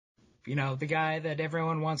the guy that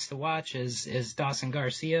everyone wants to watch is Dawson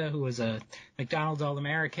Garcia, who was a McDonald's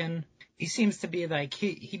All-American. He seems to be like,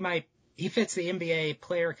 he fits the NBA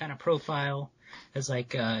player kind of profile as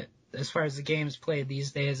like, as far as the game's played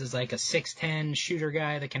these days, as like a 6'10" shooter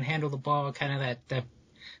guy that can handle the ball, kind of that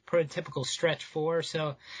prototypical stretch four.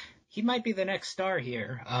 So he might be the next star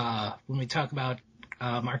here. When we talk about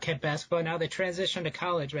Marquette basketball, now they transition to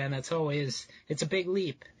college, man. It's a big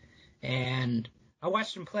leap. And I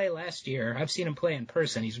watched him play last year. I've seen him play in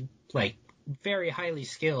person. He's like very highly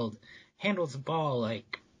skilled, handles the ball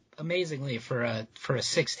like amazingly for a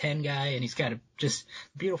 6'10" guy, and he's got a just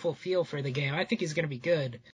beautiful feel for the game. I think he's going to be good.